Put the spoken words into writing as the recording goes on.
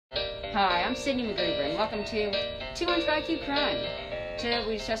Hi, I'm Sydney McGruber, and welcome to 200 IQ Crime. Today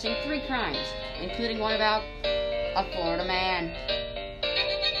we'll be discussing 3 crimes, including one about a Florida man.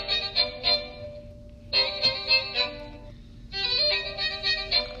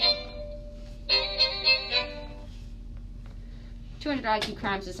 "200 IQ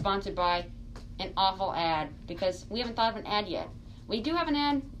Crimes" is sponsored by an awful ad, because we haven't thought of an ad yet. We do have an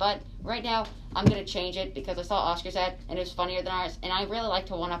ad, but right now I'm going to change it because I saw Oscar's ad and it was funnier than ours, and I really like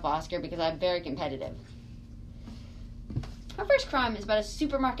to one-up Oscar because I'm very competitive. Our first crime is about a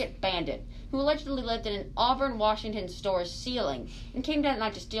supermarket bandit who allegedly lived in an Auburn, Washington store's ceiling and came down at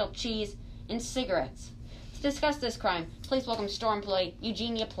night to steal cheese and cigarettes. To discuss this crime, please welcome store employee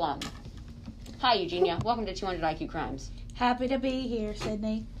Eugenia Plum. Hi, Eugenia. Welcome to 200 IQ Crimes. Happy to be here,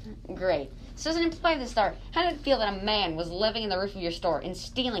 Sydney. Great. So as an employee of the store, how did it feel that a man was living in the roof of your store and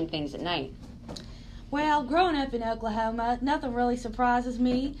stealing things at night? Well, growing up in Oklahoma, nothing really surprises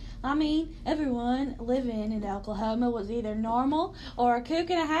me. I mean, everyone living in Oklahoma was either normal or a kook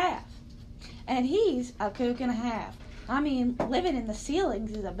and a half. And he's a kook and a half. I mean, living in the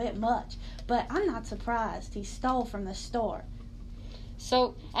ceilings is a bit much, but I'm not surprised he stole from the store.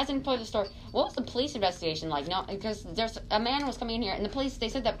 So, as an employee of the store, what was the police investigation like? No, because there's a man was coming in here, and they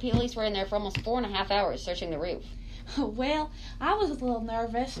said that police were in there for almost 4.5 hours searching the roof. Well, I was a little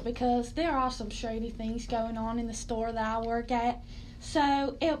nervous because there are some shady things going on in the store that I work at.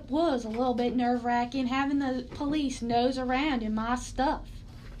 So, it was a little bit nerve-wracking having the police nose around in my stuff.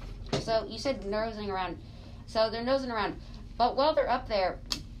 So, you said nosing around. So, they're nosing around. But while they're up there,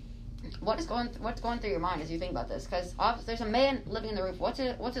 what's going through your mind as you think about this? Because there's a man living in the roof. What's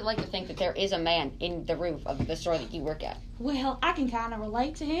it like to think that there is a man in the roof of the store that you work at? Well, I can kind of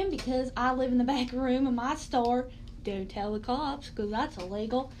relate to him because I live in the back room of my store. Don't tell the cops because that's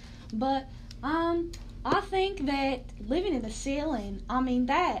illegal. But I think that living in the ceiling, I mean,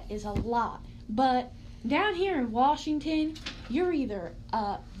 that is a lot. But down here in Washington, you're either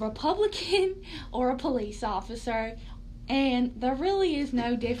a Republican or a police officer. And there really is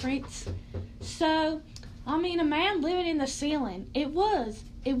no difference. So, I mean, a man living in the ceiling, it was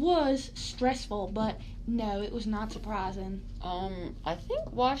stressful, but no, it was not surprising. I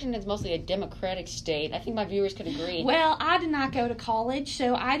think Washington's mostly a Democratic state. I think my viewers could agree. Well, I did not go to college,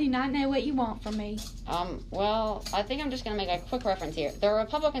 so I do not know what you want from me. Well, I think I'm just going to make a quick reference here. The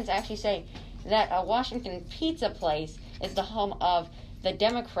Republicans actually say that a Washington pizza place is the home of the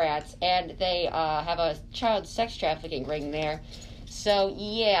Democrats, and they have a child sex trafficking ring there. So,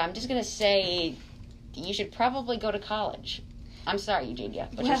 yeah, I'm just going to say you should probably go to college. I'm sorry, Eugenia,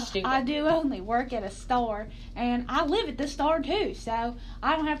 but you're stupid. I do only work at a store, and I live at the store too, so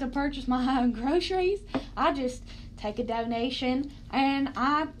I don't have to purchase my own groceries. I just take a donation, and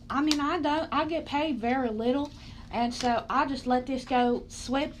I get paid very little, and so I just let this go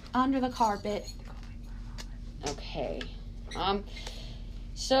swept under the carpet. Okay.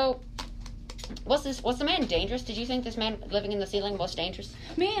 So, was the man dangerous? Did you think this man living in the ceiling was dangerous?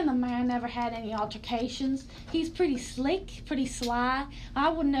 Me and the man never had any altercations. He's pretty slick, pretty sly. I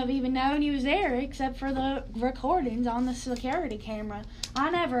wouldn't have even known he was there except for the recordings on the security camera. I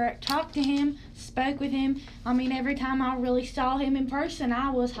never talked to him, spoke with him. I mean, every time I really saw him in person,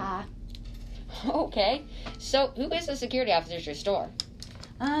 I was high. Okay. So, who is the security officer at your store?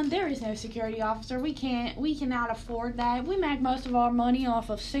 There is no security officer. We cannot afford that. We make most of our money off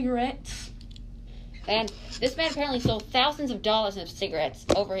of cigarettes. And this man apparently sold thousands of dollars of cigarettes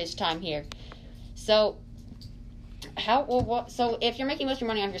over his time here. So, so if you're making most of your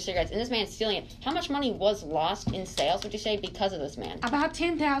money off your cigarettes and this man's stealing it, how much money was lost in sales, would you say, because of this man? About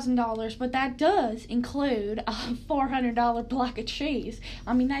 $10,000, but that does include a $400 block of cheese.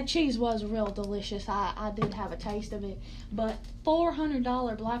 I mean, that cheese was real delicious. I did have a taste of it. But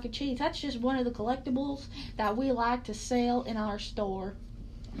 $400 block of cheese, that's just one of the collectibles that we like to sell in our store.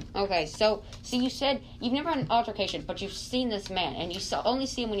 Okay, so you said you've never had an altercation, but you've seen this man, and you only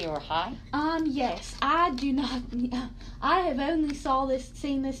see him when you were high? Yes, I do not. I have only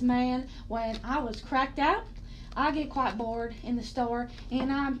seen this man when I was cracked out. I get quite bored in the store,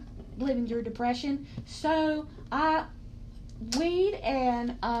 and I'm living through depression. So weed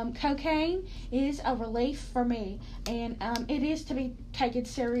and cocaine is a relief for me, and it is to be taken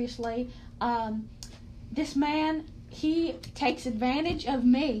seriously. This man, he takes advantage of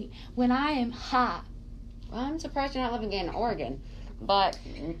me when I am high. Well, I'm surprised you're not living in Oregon, but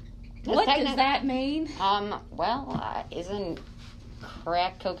what does that mean? Isn't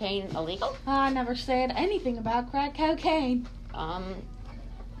crack cocaine illegal? I never said anything about crack cocaine.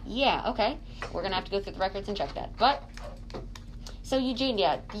 Yeah, okay. We're gonna have to go through the records and check that. But so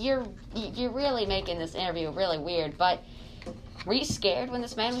Eugenia, you're really making this interview really weird, but Were you scared when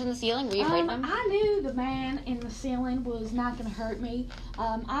this man was in the ceiling? Were you afraid of him? I knew the man in the ceiling was not going to hurt me.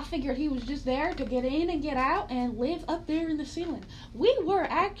 I figured he was just there to get in and get out and live up there in the ceiling. We were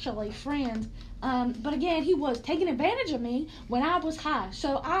actually friends, but again, he was taking advantage of me when I was high,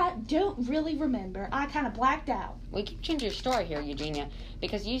 so I don't really remember. I kind of blacked out. We keep changing your story here, Eugenia,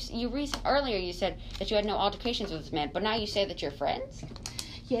 because earlier you said that you had no altercations with this man, but now you say that you're friends?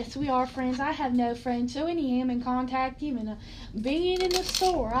 Yes, we are friends. I have no friends, so any him and contact him and being in the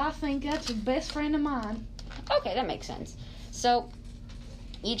store, I think that's the best friend of mine. Okay, that makes sense. So,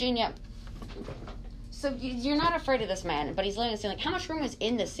 Eugenia, you're not afraid of this man, but he's living in the ceiling. How much room is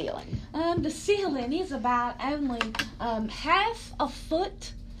in the ceiling? The ceiling is about only half a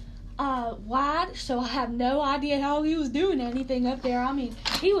foot wide, so I have no idea how he was doing anything up there. I mean,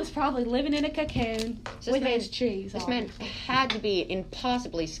 he was probably living in a cocoon with his cheese. This man had to be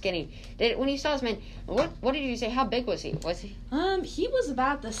impossibly skinny. When you saw this man, what did you say? How big was he? He was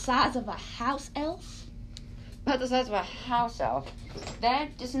about the size of a house elf. About the size of a house elf.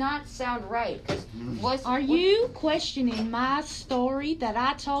 That does not sound right. Are you questioning my story that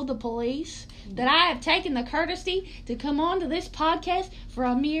I told the police? That I have taken the courtesy to come on to this podcast for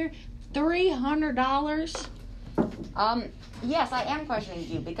a mere $300? Yes, I am questioning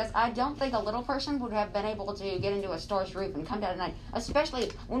you because I don't think a little person would have been able to get into a store's roof and come down at night,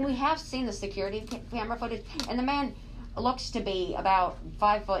 especially when we have seen the security camera footage, and the man looks to be about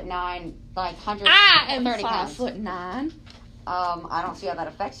 5'9", like 130 I am pounds. 5'9". I don't see how that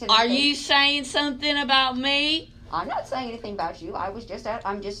affects it. Are you saying something about me? I'm not saying anything about you. I'm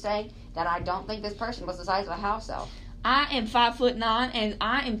just saying that I don't think this person was the size of a house elf. I am 5'9", and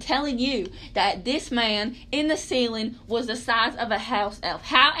I am telling you that this man in the ceiling was the size of a house elf.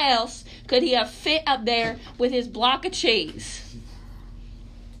 How else could he have fit up there with his block of cheese?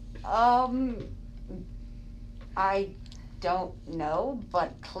 I don't know,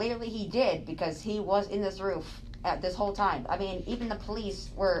 but clearly he did because he was in this roof at this whole time. I mean, even the police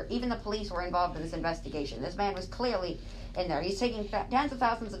were involved in this investigation. This man was clearly in there. He's taking tens of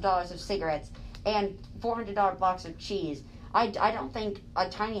thousands of dollars of cigarettes and $400 blocks of cheese. I don't think a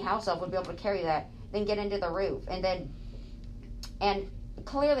tiny house elf would be able to carry that, then get into the roof, and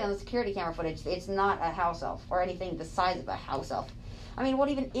clearly on the security camera footage, it's not a house elf or anything the size of a house elf. I mean, what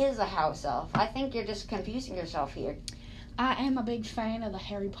even is a house elf? I think you're just confusing yourself here. I am a big fan of the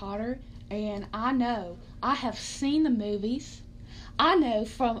Harry Potter, and I have seen the movies. I know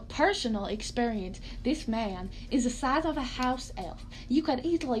from personal experience, this man is the size of a house elf. You could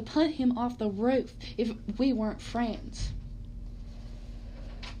easily put him off the roof if we weren't friends.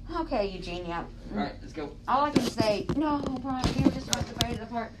 Okay, Eugenia. All right, let's go. All I can say, no, Brian, you were just about to break the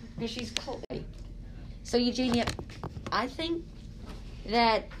part because she's cool. So, Eugenia, I think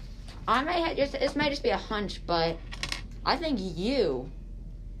that this may just be a hunch, but I think you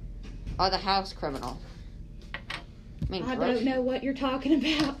are the house criminal. I don't know what you're talking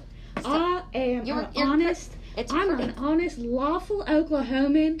about. I am an honest, lawful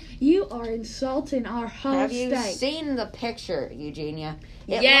Oklahoman. You are insulting our whole Have state. you seen the picture, Eugenia?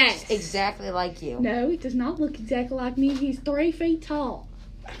 It Yes. looks exactly like you. No, he does not look exactly like me. He's 3 feet tall.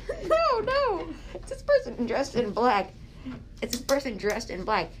 No. It's this person dressed in black.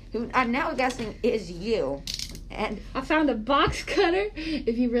 Who I'm now guessing is you. And I found a box cutter.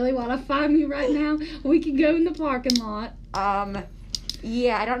 If you really want to find me right now, we can go in the parking lot.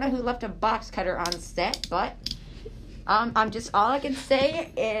 yeah, I don't know who left a box cutter on set, but all I can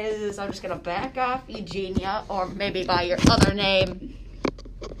say is I'm just gonna back off Eugenia, or maybe by your other name,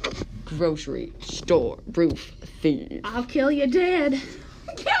 grocery store roof thief. I'll kill you dead.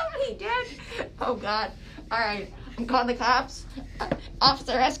 Kill me, Dad. Oh God. All right. I'm calling the cops.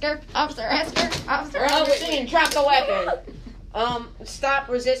 Officer Esker. Drop the weapon. Stop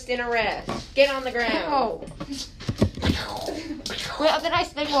resisting arrest. Get on the ground. Oh. Well, the nice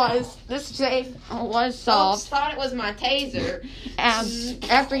thing was, this safe was solved. Folks thought it was my taser.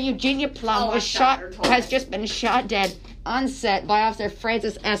 After Eugenia Plum has just been shot dead on set by Officer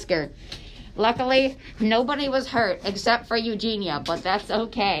Francis Esker. Luckily, nobody was hurt except for Eugenia, but that's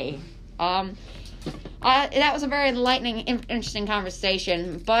okay. That was a very enlightening, interesting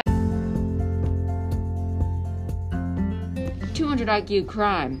conversation, but 200 IQ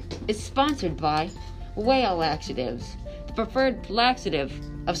Crime is sponsored by Whale Laxatives, the preferred laxative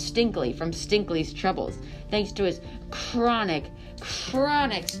of Stinkley from Stinkley's troubles, thanks to his chronic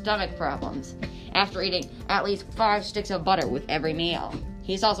stomach problems after eating at least 5 sticks of butter with every meal.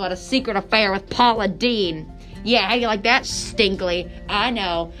 He's also had a secret affair with Paula Deen. Yeah, how do you like that, Stinkley? I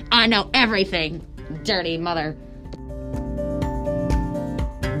know everything, dirty mother.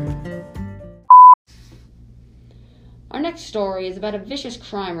 Our next story is about a vicious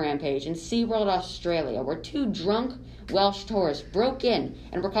crime rampage in SeaWorld, Australia, where 2 drunk Welsh tourists broke in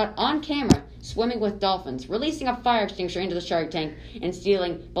and were caught on camera swimming with dolphins, releasing a fire extinguisher into the shark tank, and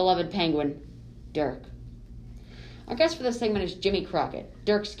stealing beloved penguin, Dirk. Our guest for this segment is Jimmy Crockett,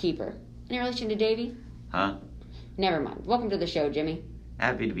 Dirk's keeper. Any relation to Davy? Huh? Never mind. Welcome to the show, Jimmy.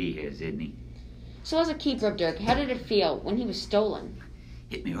 Happy to be here, Sydney. So as a keeper of Dirk, how did it feel when he was stolen?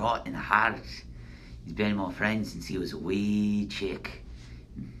 Hit me right in the heart. He's been my friend since he was a wee chick.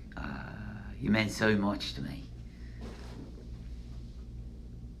 He meant so much to me.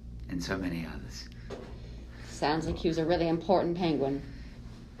 And so many others. Sounds like he was a really important penguin.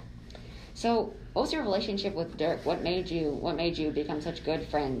 So, what was your relationship with Dirk? What made you become such good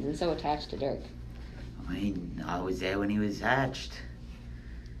friends and so attached to Dirk? I mean, I was there when he was hatched.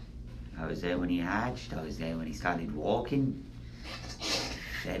 I was there when he hatched. I was there when he started walking.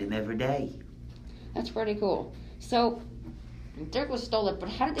 Fed him every day. That's pretty cool. So, Dirk was stolen, but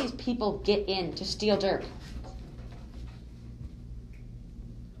how did these people get in to steal Dirk?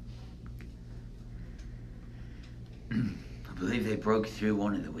 I believe they broke through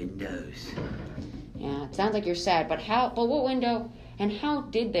one of the windows. Yeah, it sounds like you're sad, but what window, and how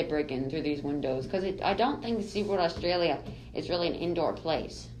did they break in through these windows? Because I don't think SeaWorld Australia is really an indoor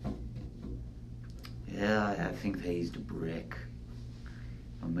place. Yeah, I think they used a brick.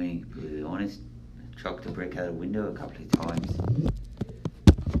 I mean, to be honest, I chucked a brick out a window a couple of times.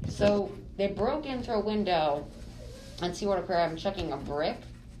 So, they broke in through a window and SeaWorld Aquarium chucking a brick?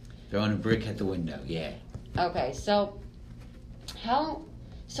 Throwing a brick at the window, yeah. Okay, so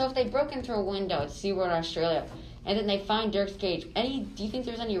if they broke in through a window at SeaWorld Australia and then they find Dirk's cage, do you think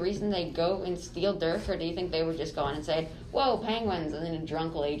there's any reason they'd go and steal Dirk, or do you think they would just go on and say, "Whoa, penguins," and then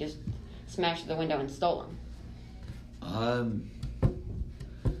drunkenly just smashed the window and stole him? I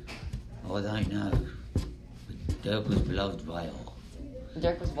don't know. But Dirk was beloved by all.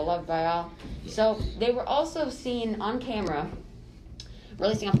 Dirk was beloved by all. So they were also seen on camera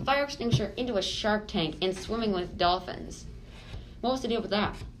releasing a fire extinguisher into a shark tank and swimming with dolphins. What was the deal with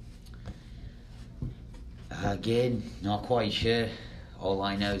that? Again, not quite sure. All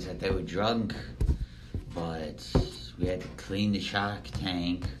I know is that they were drunk, but we had to clean the shark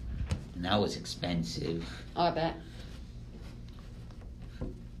tank, and that was expensive. Oh, I bet.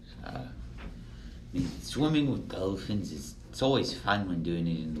 I mean, swimming with dolphins it's always fun when doing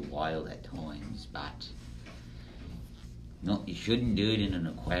it in the wild at times, but no, you shouldn't do it in an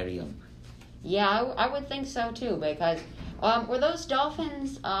aquarium. Yeah, I would think so too, because were those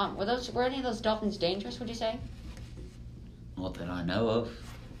dolphins? Were any of those dolphins dangerous? Would you say? Not that I know of.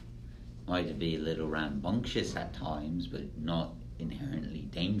 Might be a little rambunctious at times, but not inherently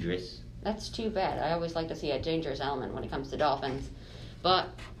dangerous. That's too bad. I always like to see a dangerous element when it comes to dolphins. But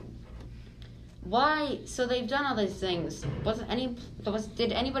why? So they've done all these things.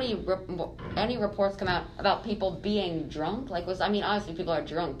 Did any reports come out about people being drunk? Obviously people are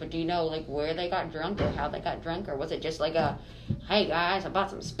drunk, but do you know where they got drunk or how they got drunk, or was it just hey guys, I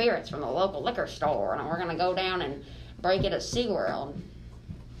bought some spirits from the local liquor store and we're gonna go down and break it at SeaWorld?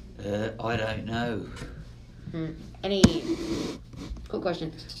 I don't know. Any quick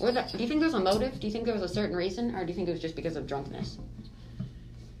question? Do you think there's a motive? Do you think there was a certain reason, or do you think it was just because of drunkenness?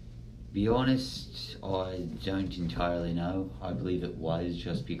 Be honest, I don't entirely know. I believe it was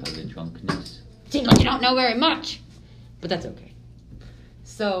just because of drunkenness. Seems like you don't know very much, but that's okay.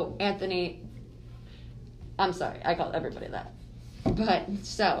 So, Anthony, I'm sorry, I call everybody that. But,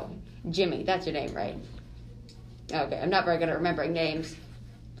 so, Jimmy, that's your name, right? Okay, I'm not very good at remembering names.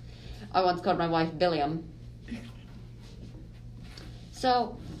 I once called my wife Billiam.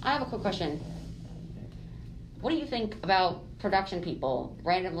 So, I have a quick question. What do you think about production people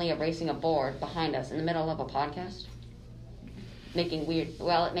randomly erasing a board behind us in the middle of a podcast?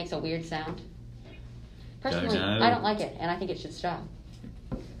 It makes a weird sound. Personally, I don't like it, and I think it should stop.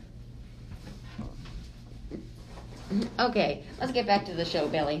 Okay, let's get back to the show,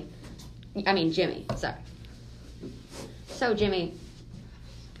 Jimmy, sorry. So, Jimmy,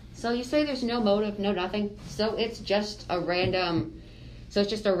 you say there's no motive, no nothing, so it's just a random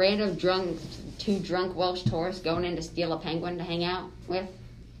two drunk Welsh tourists going in to steal a penguin to hang out with?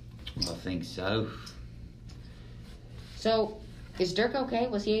 I think so. So, is Dirk okay?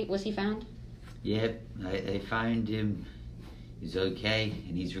 Was he found? Yep, they found him. He's okay,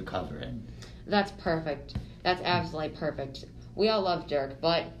 and he's recovering. That's perfect. That's absolutely perfect. We all love Dirk,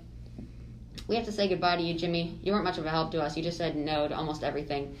 but we have to say goodbye to you, Jimmy. You weren't much of a help to us. You just said no to almost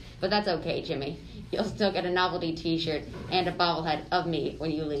everything. But that's okay, Jimmy. You'll still get a novelty t-shirt and a bobblehead of me when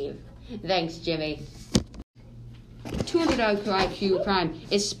you leave. Thanks, Jimmy. $200 IQ Crime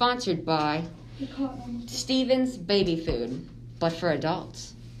is sponsored by Stevens baby food, but for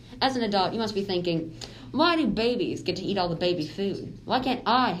adults. As an adult, you must be thinking, why do babies get to eat all the baby food? Why can't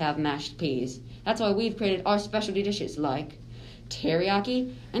I have mashed peas? That's why we've created our specialty dishes like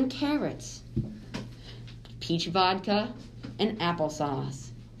teriyaki and carrots, peach vodka and applesauce,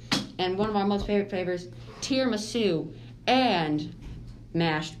 and one of our most favorite flavors, tiramisu and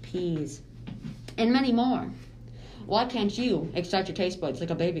mashed peas, and many more. Why can't you excite your taste buds like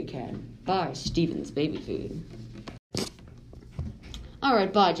a baby can? Buy Stevens baby food.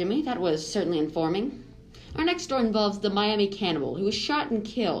 Alright, bye, Jimmy. That was certainly informing. Our next story involves the Miami cannibal who was shot and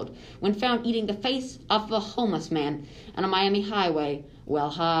killed when found eating the face off of a homeless man on a Miami highway. Well,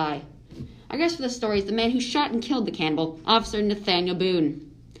 hi. Our guest for this story is the man who shot and killed the cannibal, Officer Nathaniel Boone.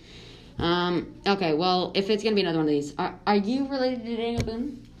 Okay, well, if it's going to be another one of these, are you related to Daniel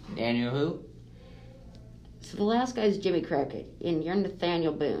Boone? Daniel who? So the last guy is Jimmy Crockett, and you're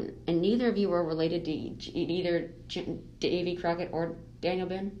Nathaniel Boone, and neither of you are related to either Davy Crockett or Daniel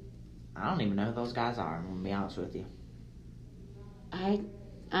Boone? I don't even know who those guys are, I'm going to be honest with you.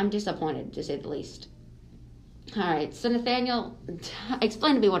 I'm disappointed, to say the least. Alright, so Nathaniel,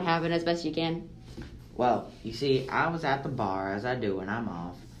 explain to me what happened as best you can. Well, you see, I was at the bar, as I do when I'm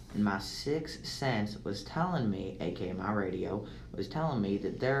off, and my sixth sense was telling me, aka my radio, was telling me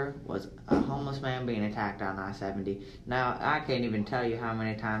that there was a homeless man being attacked on I-70. Now, I can't even tell you how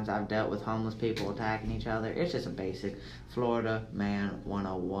many times I've dealt with homeless people attacking each other. It's just a basic Florida Man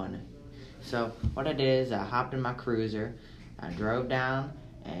 101. So, what I did is I hopped in my cruiser, I drove down,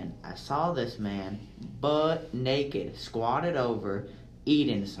 and I saw this man butt naked, squatted over,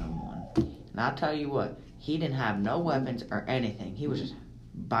 eating someone. And I'll tell you what, he didn't have no weapons or anything. He was just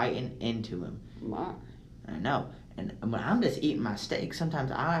biting into him. Wow. I know. And when I'm just eating my steak,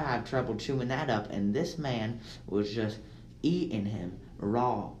 sometimes I have trouble chewing that up, and this man was just eating him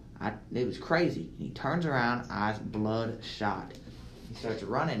raw. It was crazy. He turns around, eyes bloodshot. He starts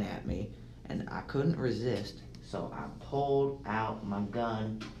running at me, and I couldn't resist, so I pulled out my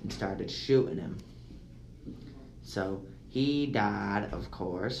gun and started shooting him. So he died, of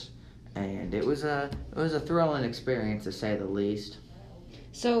course, and it was a thrilling experience, to say the least.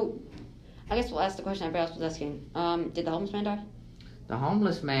 So, I guess we'll ask the question everybody else was asking. Did the homeless man die? The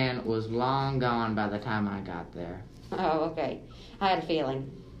homeless man was long gone by the time I got there. Oh, okay. I had a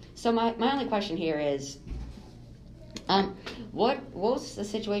feeling. So my only question here is, what was the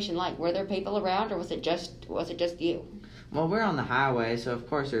situation like? Were there people around, or was it just you? Well, we're on the highway, so of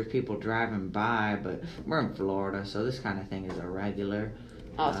course there's people driving by, but we're in Florida, so this kind of thing is irregular.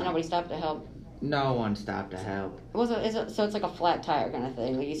 Oh, so nobody stopped to help? No one stopped to help. So it's like a flat tire kind of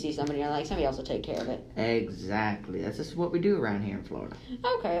thing. Like you see somebody, you're like, somebody else will take care of it. Exactly. That's just what we do around here in Florida.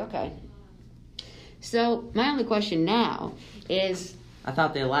 Okay. So my only question now is, I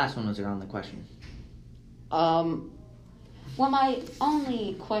thought the last one was your only question. well, my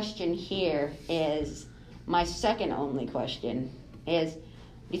only question here is, my second only question is, do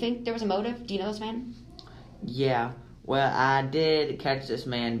you think there was a motive? Do you know this man? Yeah. Well, I did catch this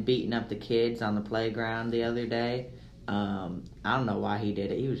man beating up the kids on the playground the other day. I don't know why he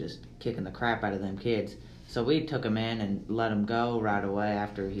did it. He was just kicking the crap out of them kids. So we took him in and let him go right away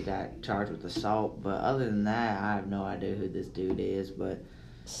after he got charged with assault. But other than that, I have no idea who this dude is. But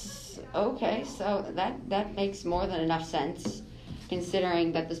Okay, so that makes more than enough sense,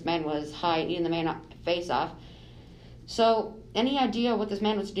 considering that this man was high, eating the man face off. So, any idea what this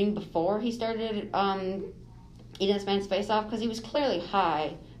man was doing before he started eating this man's face off? Because he was clearly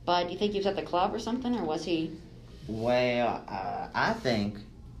high, but do you think he was at the club or something, or was he? Well, I think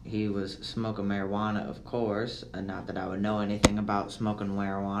he was smoking marijuana, of course. Not that I would know anything about smoking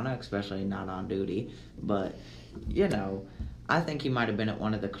marijuana, especially not on duty. But, I think he might have been at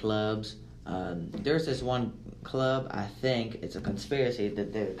one of the clubs. There's this one club, I think it's a conspiracy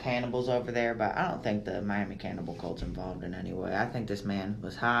that there are cannibals over there, but I don't think the Miami cannibal cult's involved in any way. I think this man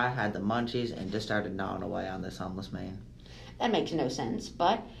was high, had the munchies, and just started gnawing away on this homeless man. That makes no sense,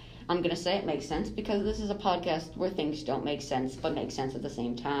 but I'm going to say it makes sense because this is a podcast where things don't make sense, but make sense at the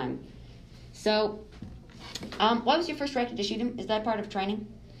same time. So, why was your first directed to shoot him? Is that part of training?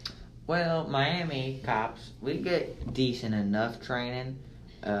 Well, Miami cops, we get decent enough training.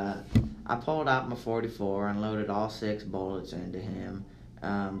 I pulled out my .44 and loaded all 6 bullets into him.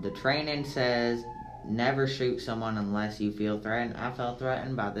 The training says never shoot someone unless you feel threatened. I felt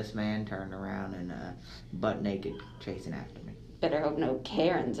threatened by this man turning around and butt naked chasing after me. Better hope no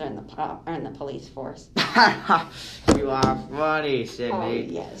Karens are in the police force. You are funny, Sydney. Oh,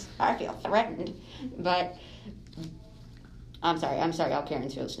 yes. I feel threatened. But I'm sorry. All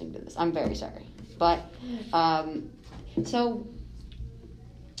Karens who are listening to this. I'm very sorry. But, so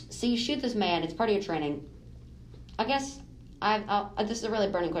So you shoot this man. It's part of your training. I guess this is a really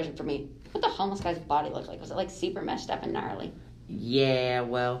burning question for me. What the homeless guy's body look like? Was it like super messed up and gnarly? Yeah,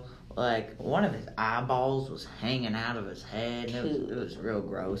 well, like one of his eyeballs was hanging out of his head. And it was real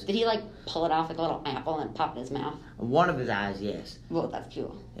gross. Did he like pull it off like a little apple and pop it in his mouth? One of his eyes, yes. Well, that's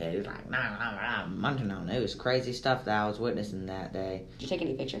cool. Yeah, he was like, nah, munching on it. It was crazy stuff that I was witnessing that day. Did you take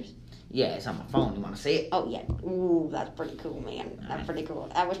any pictures? Yeah, it's on my phone. You want to see it? Oh, yeah. Ooh, that's pretty cool, man. That's pretty cool.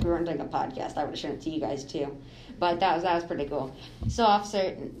 I wish we weren't doing a podcast. I would have shown it to you guys, too. But that was pretty cool. So,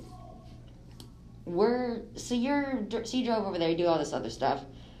 officer, you drove over there, you do all this other stuff.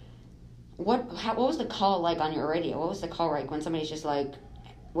 What was the call like on your radio? What was the call like when somebody's just like,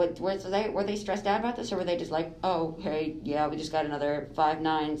 were they stressed out about this, or were they just like, oh, hey, yeah, we just got another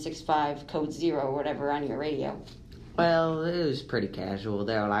 5965 code 0 or whatever on your radio? Well, it was pretty casual.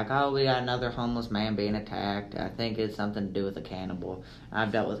 They were like, oh, we got another homeless man being attacked. I think it's something to do with a cannibal.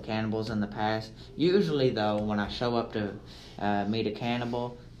 I've dealt with cannibals in the past. Usually, though, when I show up to meet a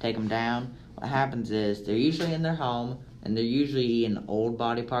cannibal, take them down, what happens is they're usually in their home, and they're usually eating old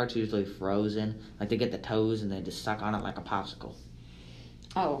body parts, usually frozen. Like, they get the toes, and they just suck on it like a popsicle.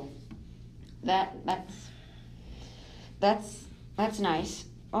 Oh, that's nice.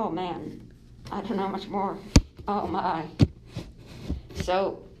 Oh, man. I don't know much more. Oh, my.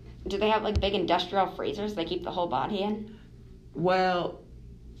 So, do they have, like, big industrial freezers they keep the whole body in? Well,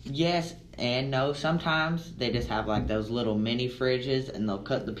 yes and no. Sometimes they just have, like, those little mini fridges, and they'll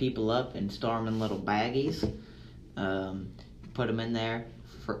cut the people up and store them in little baggies. Put them in there,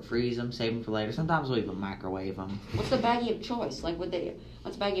 freeze them, save them for later. Sometimes we'll even microwave them. What's the baggie of choice? Like, what's the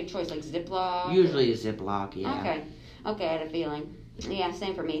baggie of choice? Like, Ziploc? Usually a Ziploc, yeah. Okay, I had a feeling. Yeah,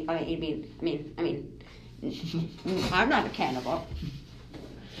 same for me. I mean, I'm not a cannibal.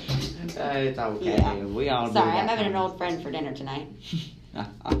 It's okay. Yeah. We all do. Sorry, I'm having an old friend for dinner tonight.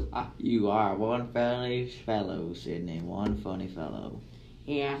 You are one funny fellow, Sydney. One funny fellow.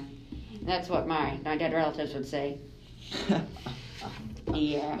 Yeah, that's what my dead relatives would say.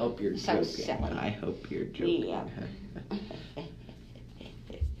 Yeah. Hope you're So joking. silly. I hope you're joking. Yeah.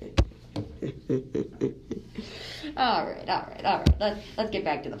 All right. Let's get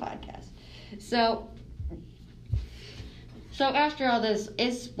back to the podcast. So after all this,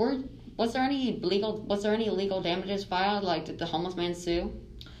 was there any legal damages filed? Like, did the homeless man sue?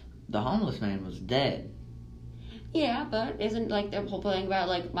 The homeless man was dead. Yeah, but isn't like the whole thing about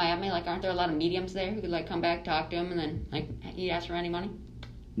like Miami? Like, aren't there a lot of mediums there who could like come back, talk to him, and then like he'd ask for any money?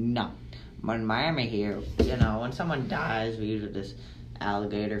 No. But in Miami here, when someone dies, we usually just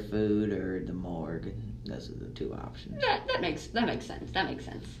alligator food or the morgue. Those are the two options. That makes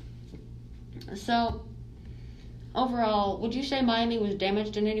sense. So, overall, would you say Miami was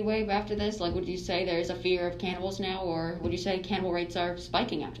damaged in any way after this? Like, would you say there's a fear of cannibals now, or would you say cannibal rates are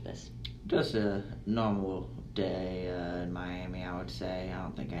spiking after this? Just a normal day in Miami, I would say. I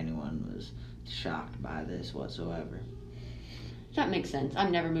don't think anyone was shocked by this whatsoever. That makes sense. I'm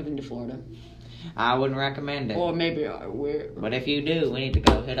never moving to Florida. I wouldn't recommend it. Or maybe I will. But if you do, we need to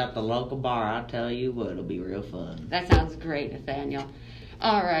go hit up the local bar. I'll tell you what, it'll be real fun. That sounds great, Nathaniel.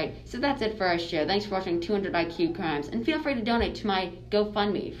 Alright, so that's it for our show. Thanks for watching 200 IQ Crimes. And feel free to donate to my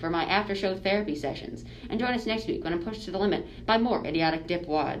GoFundMe for my after-show therapy sessions. And join us next week when I'm pushed to the limit by more idiotic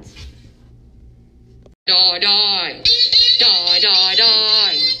dipwads. Die, die. Die, die,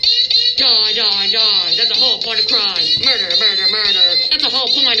 die. Die, die, die. That's the whole point of crime. Murder, murder, murder. That's the whole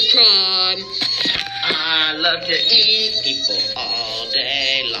point of crime. I love to eat people all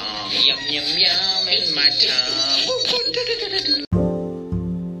day long. Yum, yum, yum in my tongue.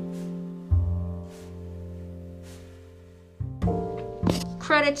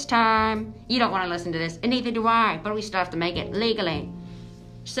 Credits time. You don't want to listen to this, and neither do I, but we still have to make it legally.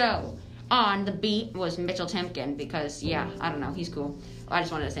 So, on the beat was Mitchell Timken, because, yeah, I don't know, he's cool. I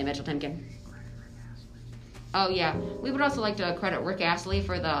just wanted to say Mitchell Timken. Oh, yeah. We would also like to credit Rick Astley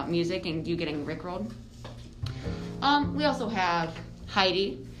for the music and you getting rickrolled. We also have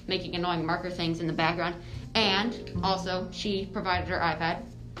Heidi making annoying marker things in the background. And, also, she provided her iPad.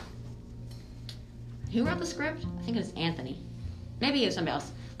 Who wrote the script? I think it was Anthony. Maybe it was somebody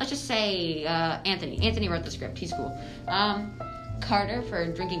else. Let's just say Anthony. Anthony wrote the script. He's cool. Carter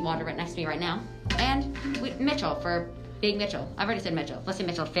for drinking water right next to me right now. And Mitchell for being Mitchell. I've already said Mitchell. Let's say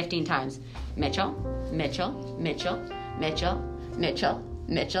Mitchell 15 times. Mitchell, Mitchell, Mitchell, Mitchell, Mitchell,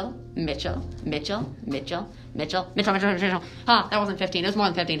 Mitchell, Mitchell, Mitchell, Mitchell, Mitchell, Mitchell. Ha, that wasn't 15. It was more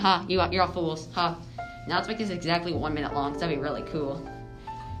than 15. Ha, you're all fools. Ha. Now let's make this exactly 1 minute long, because that'd be really cool.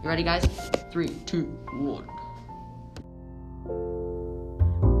 You ready, guys? 3, 2, 1.